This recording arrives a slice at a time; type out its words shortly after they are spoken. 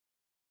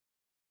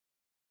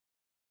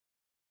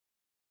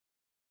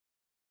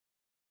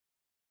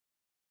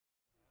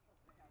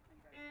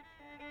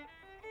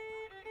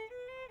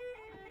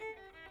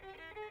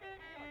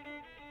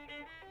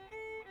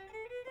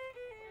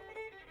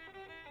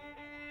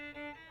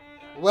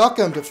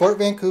Welcome to Fort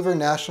Vancouver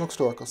National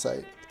Historical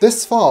Site.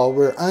 This fall,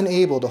 we're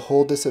unable to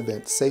hold this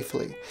event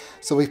safely,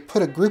 so we've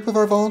put a group of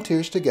our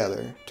volunteers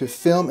together to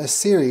film a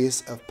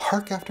series of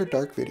Park After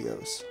Dark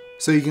videos,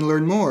 so you can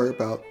learn more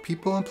about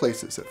people and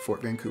places at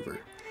Fort Vancouver.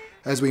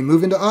 As we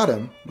move into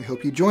autumn, we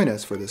hope you join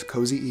us for this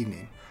cozy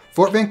evening.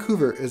 Fort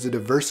Vancouver is a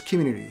diverse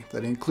community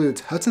that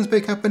includes Hudson's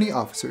Bay Company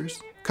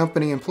officers,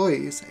 company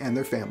employees, and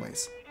their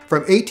families.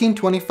 From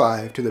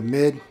 1825 to the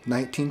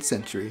mid-19th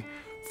century,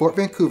 Fort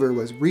Vancouver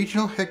was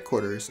regional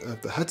headquarters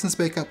of the Hudson's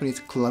Bay Company's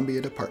Columbia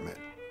Department.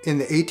 In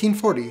the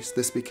 1840s,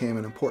 this became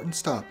an important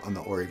stop on the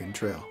Oregon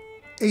Trail.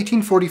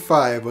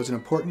 1845 was an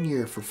important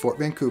year for Fort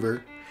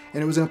Vancouver,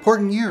 and it was an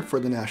important year for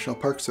the National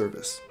Park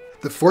Service.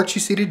 The fort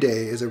you see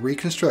today is a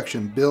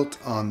reconstruction built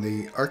on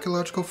the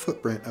archaeological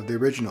footprint of the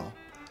original,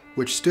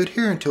 which stood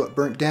here until it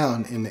burnt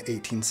down in the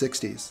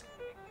 1860s.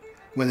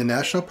 When the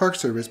National Park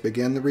Service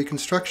began the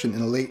reconstruction in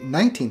the late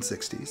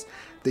 1960s,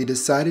 they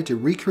decided to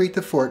recreate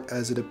the fort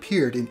as it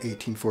appeared in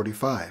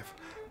 1845.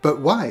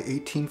 But why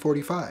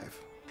 1845?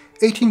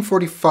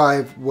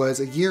 1845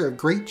 was a year of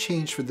great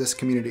change for this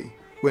community.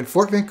 When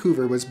Fort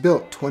Vancouver was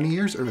built 20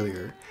 years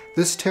earlier,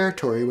 this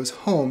territory was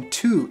home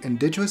to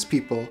indigenous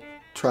people,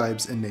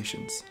 tribes, and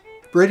nations.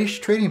 British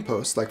trading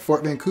posts like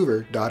Fort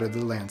Vancouver dotted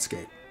the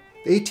landscape.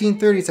 The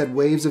 1830s had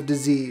waves of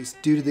disease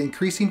due to the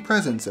increasing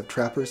presence of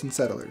trappers and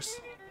settlers.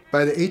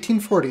 By the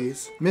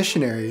 1840s,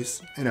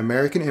 missionaries and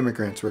American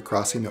immigrants were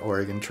crossing the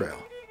Oregon Trail.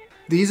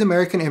 These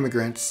American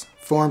immigrants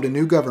formed a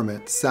new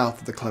government south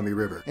of the Columbia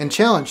River and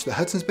challenged the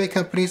Hudson's Bay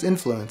Company's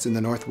influence in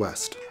the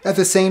Northwest. At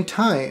the same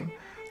time,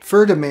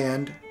 fur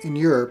demand in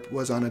Europe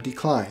was on a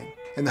decline,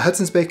 and the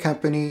Hudson's Bay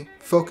Company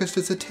focused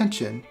its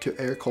attention to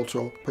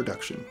agricultural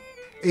production.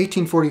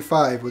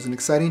 1845 was an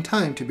exciting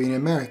time to be an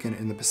American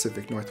in the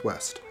Pacific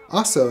Northwest.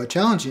 Also a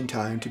challenging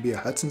time to be a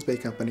Hudson's Bay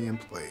Company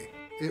employee.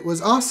 It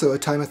was also a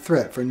time of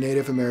threat for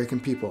Native American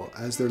people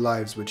as their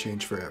lives would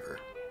change forever.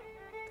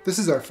 This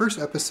is our first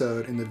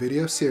episode in the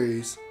video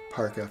series,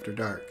 Park After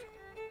Dark.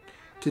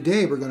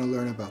 Today we're going to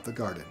learn about the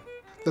garden.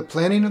 The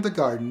planning of the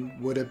garden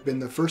would have been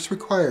the first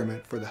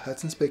requirement for the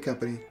Hudson's Bay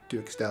Company to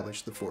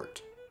establish the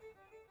fort.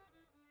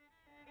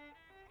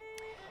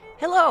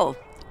 Hello,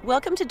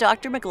 welcome to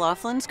Dr.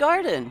 McLaughlin's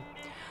Garden.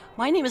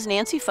 My name is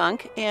Nancy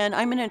Funk, and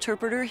I'm an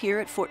interpreter here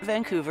at Fort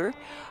Vancouver.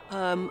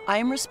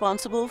 I'm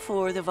responsible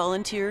for the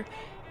volunteer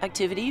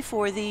activity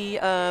for the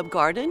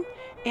garden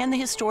and the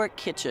historic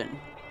kitchen.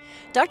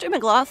 Dr.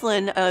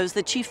 McLaughlin is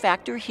the chief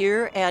factor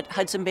here at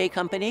Hudson Bay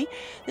Company.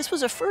 This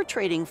was a fur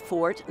trading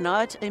fort,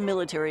 not a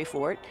military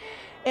fort.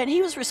 And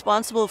he was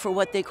responsible for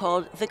what they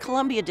called the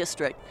Columbia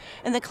District.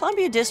 And the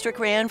Columbia District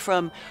ran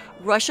from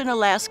Russian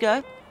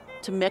Alaska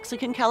to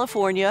Mexican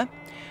California,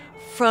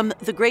 from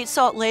the Great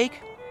Salt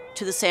Lake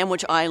to the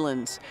Sandwich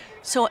Islands.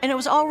 And it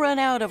was all run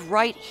out of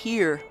right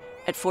here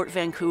at Fort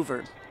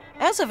Vancouver.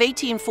 As of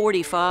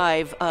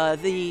 1845,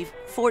 the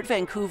Fort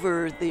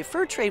Vancouver, the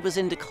fur trade was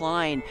in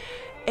decline,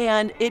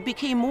 and it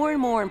became more and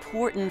more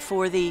important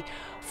for the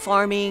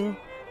farming,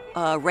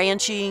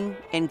 ranching,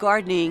 and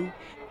gardening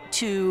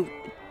to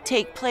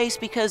take place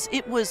because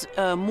it was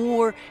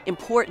more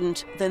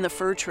important than the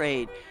fur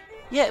trade.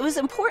 Yeah, it was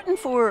important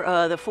for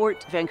the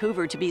Fort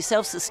Vancouver to be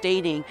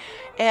self-sustaining,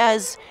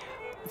 as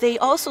they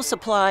also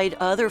supplied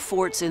other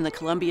forts in the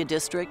Columbia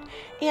District,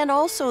 and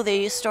also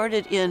they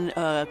started in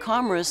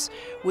commerce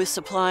with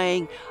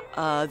supplying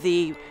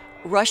the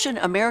Russian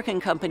American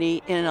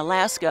Company in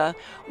Alaska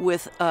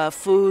with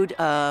food,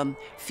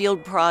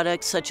 field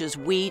products such as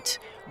wheat,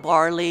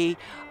 barley,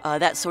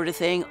 that sort of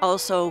thing.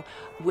 Also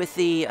with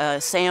the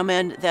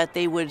salmon that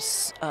they would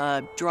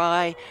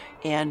dry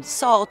and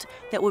salt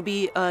that would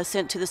be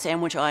sent to the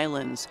Sandwich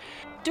Islands.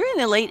 During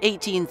the late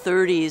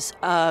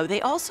 1830s,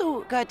 they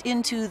also got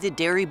into the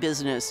dairy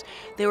business.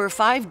 There were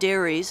 5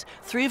 dairies.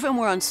 3 of them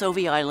were on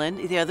Sauvie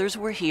Island. The others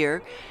were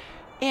here.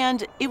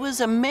 And it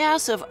was a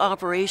massive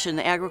operation,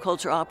 the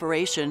agriculture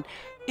operation.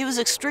 It was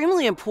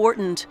extremely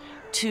important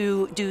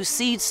to do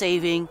seed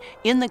saving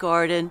in the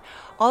garden.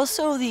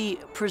 Also the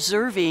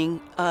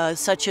preserving,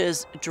 such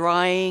as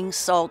drying,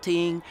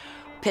 salting,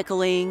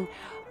 pickling,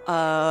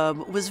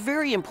 was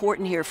very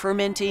important here,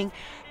 fermenting,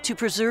 to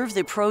preserve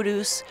the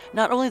produce,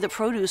 not only the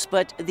produce,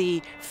 but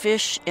the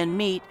fish and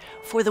meat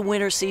for the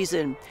winter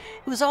season.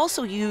 It was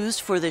also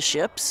used for the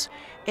ships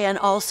and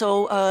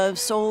also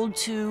sold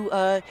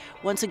to,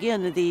 once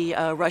again, the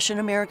Russian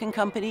American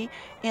Company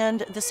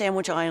and the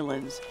Sandwich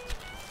Islands.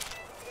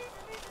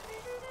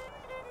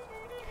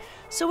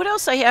 So what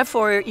else I have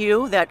for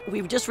you that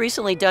we've just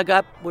recently dug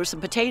up were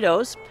some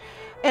potatoes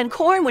and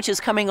corn, which is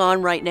coming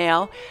on right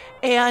now.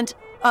 And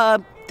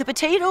the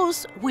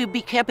potatoes would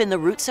be kept in the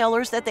root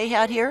cellars that they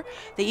had here.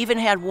 They even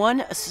had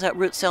one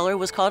root cellar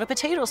was called a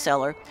potato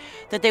cellar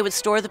that they would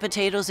store the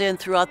potatoes in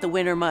throughout the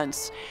winter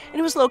months. And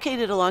it was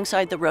located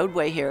alongside the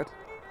roadway here.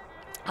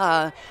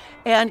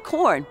 And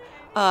corn.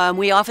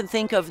 We often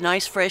think of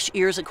nice fresh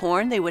ears of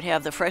corn. They would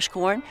have the fresh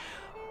corn,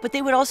 but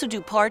they would also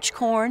do parched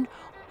corn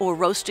or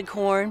roasted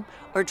corn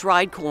or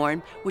dried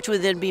corn, which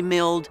would then be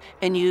milled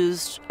and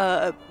used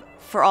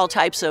for all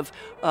types of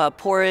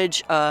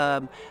porridge,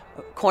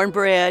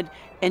 cornbread,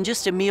 and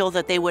just a meal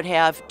that they would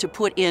have to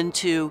put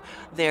into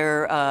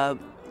their,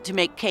 to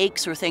make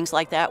cakes or things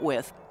like that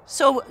with.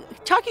 So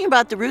talking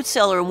about the root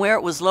cellar and where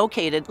it was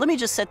located, let me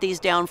just set these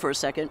down for a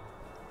second.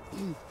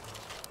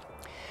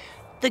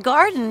 The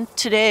garden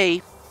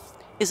today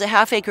is a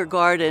half-acre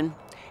garden,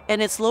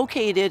 and it's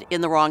located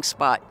in the wrong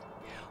spot.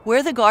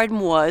 Where the garden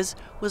was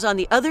on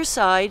the other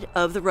side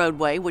of the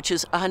roadway, which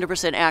is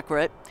 100%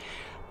 accurate.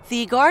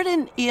 The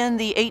garden in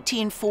the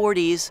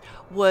 1840s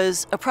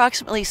was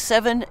approximately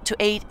 7 to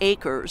 8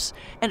 acres,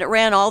 and it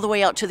ran all the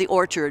way out to the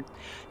orchard.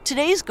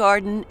 Today's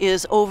garden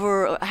is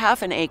over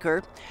half an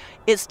acre.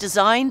 It's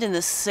designed in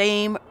the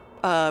same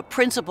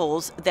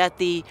principles that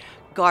the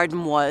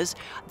garden was.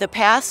 The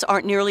paths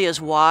aren't nearly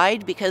as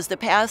wide because the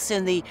paths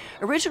in the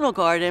original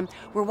garden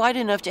were wide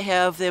enough to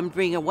have them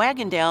bring a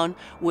wagon down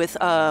with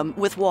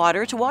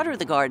water to water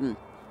the garden.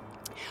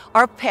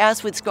 Our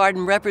paths with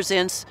garden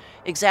represents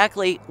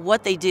exactly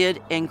what they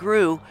did and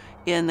grew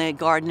in the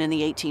garden in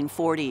the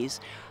 1840s.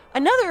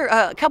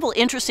 Another couple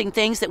interesting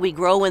things that we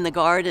grow in the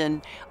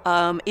garden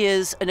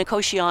is a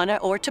nicotiana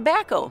or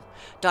tobacco.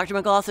 Dr.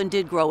 McLaughlin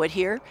did grow it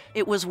here.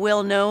 It was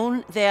well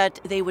known that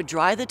they would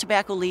dry the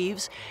tobacco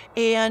leaves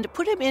and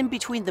put them in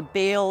between the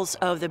bales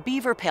of the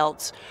beaver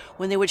pelts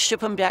when they would ship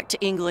them back to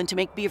England to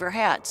make beaver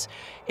hats.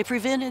 It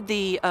prevented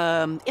the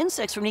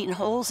insects from eating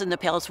holes in the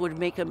pelts, would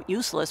make them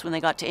useless when they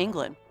got to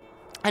England.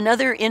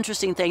 Another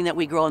interesting thing that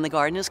we grow in the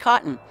garden is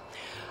cotton.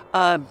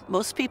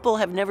 Most people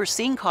have never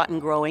seen cotton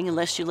growing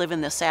unless you live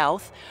in the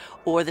South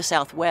or the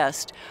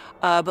Southwest,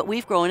 but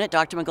we've grown it.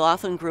 Dr.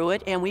 McLaughlin grew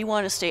it, and we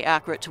want to stay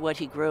accurate to what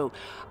he grew.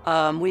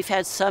 We've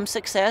had some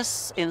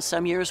success, in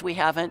some years we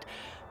haven't,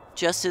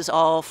 just as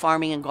all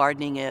farming and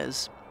gardening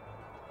is.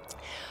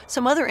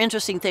 Some other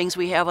interesting things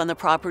we have on the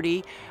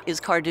property is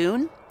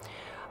cardoon,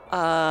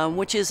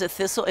 which is a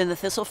thistle in the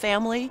thistle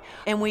family,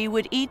 and we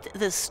would eat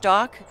the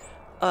stalk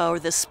or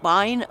the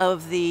spine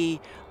of the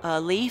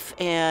leaf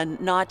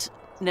and not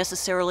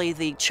necessarily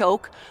the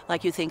choke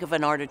like you think of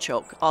an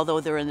artichoke, although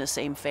they're in the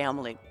same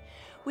family.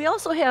 We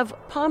also have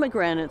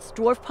pomegranates,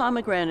 dwarf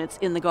pomegranates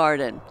in the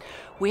garden.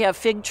 We have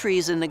fig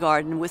trees in the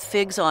garden with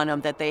figs on them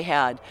that they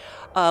had.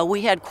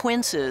 We had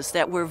quinces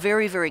that were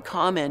very, very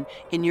common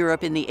in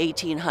Europe in the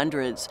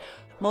 1800s.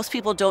 Most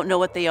people don't know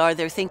what they are.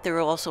 They think they're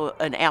also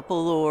an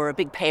apple or a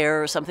big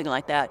pear or something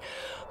like that.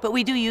 But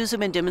we do use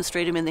them and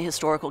demonstrate them in the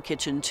historical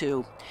kitchen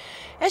too.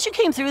 As you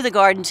came through the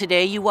garden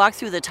today, you walked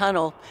through the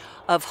tunnel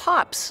of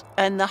hops,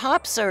 and the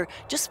hops are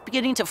just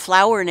beginning to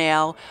flower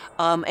now,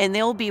 and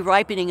they'll be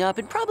ripening up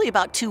in probably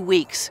about 2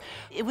 weeks.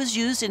 It was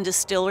used in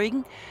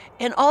distilling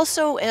and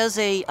also as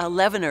a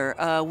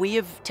leavener. We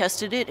have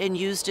tested it and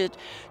used it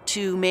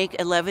to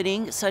make a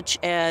leavening such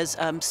as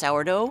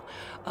sourdough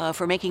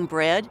for making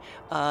bread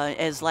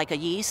as like a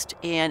yeast,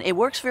 and it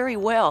works very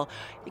well.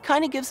 It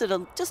kind of gives it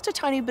just a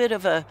tiny bit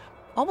of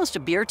almost a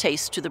beer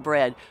taste to the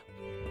bread.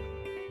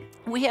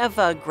 We have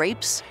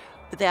grapes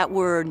that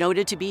were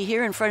noted to be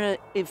here in front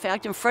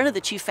of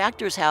the chief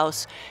factor's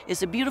house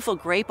is a beautiful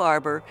grape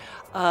arbor,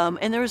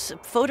 and there's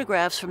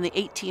photographs from the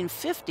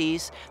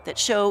 1850s that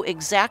show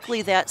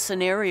exactly that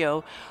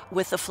scenario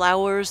with the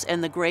flowers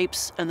and the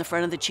grapes in the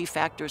front of the chief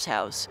factor's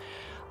house.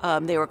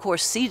 They were, of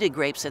course, seeded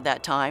grapes at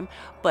that time,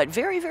 but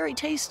very, very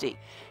tasty.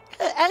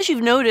 As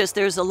you've noticed,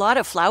 there's a lot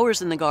of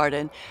flowers in the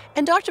garden,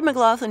 and Dr.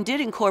 McLaughlin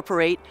did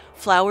incorporate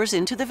flowers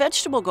into the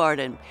vegetable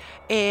garden.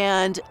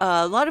 And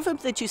a lot of them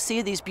that you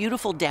see, these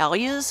beautiful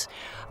dahlias,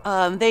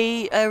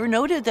 they are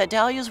noted that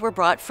dahlias were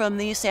brought from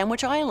the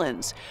Sandwich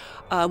Islands.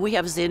 We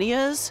have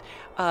zinnias,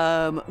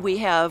 we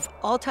have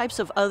all types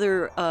of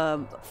other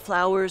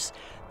flowers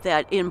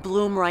that in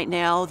bloom right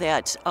now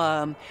that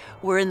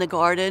were in the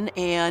garden,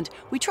 and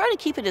we try to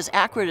keep it as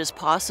accurate as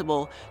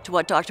possible to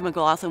what Dr.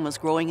 McLaughlin was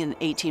growing in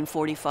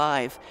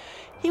 1845.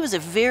 He was a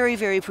very,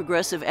 very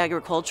progressive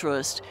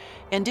agriculturalist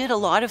and did a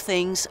lot of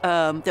things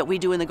that we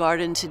do in the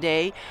garden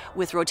today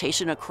with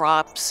rotation of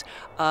crops,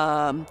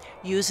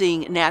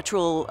 using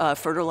natural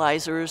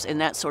fertilizers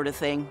and that sort of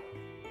thing.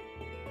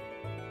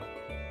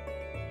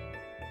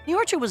 The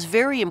orchard was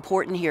very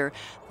important here.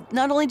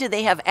 Not only did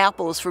they have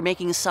apples for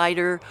making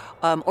cider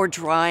or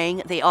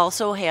drying, they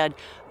also had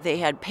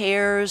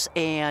pears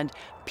and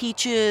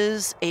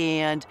peaches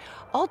and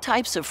all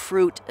types of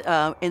fruit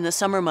in the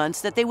summer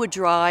months that they would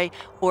dry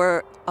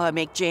or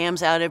make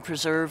jams out of,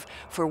 preserve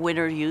for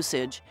winter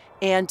usage.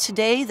 And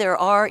today there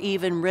are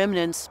even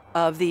remnants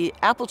of the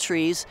apple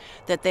trees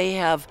that they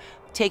have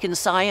taken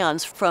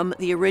scions from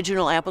the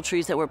original apple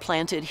trees that were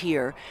planted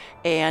here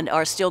and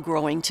are still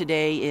growing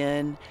today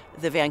in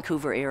the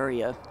Vancouver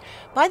area.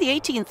 By the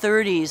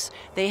 1830s,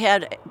 they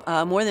had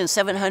more than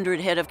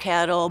 700 head of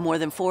cattle, more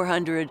than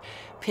 400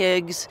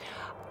 pigs.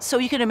 So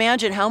you can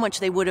imagine how much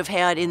they would have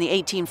had in the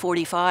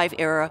 1845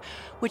 era,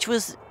 which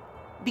was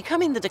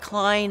becoming the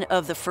decline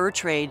of the fur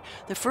trade.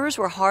 The furs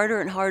were harder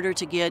and harder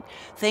to get.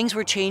 Things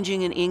were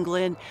changing in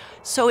England.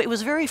 So it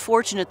was very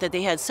fortunate that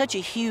they had such a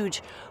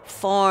huge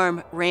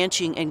farm,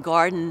 ranching, and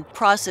garden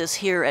process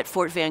here at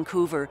Fort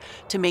Vancouver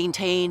to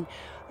maintain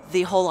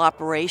the whole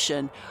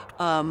operation.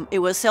 It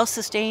was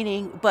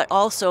self-sustaining, but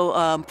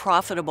also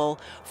profitable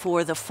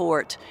for the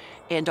fort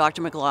and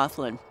Dr.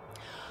 McLaughlin.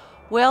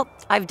 Well,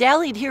 I've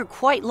dallied here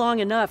quite long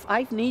enough.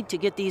 I need to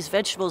get these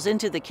vegetables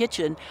into the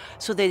kitchen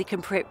so they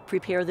can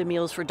prepare the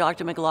meals for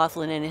Dr.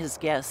 McLaughlin and his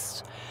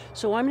guests.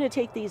 So I'm going to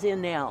take these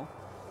in now.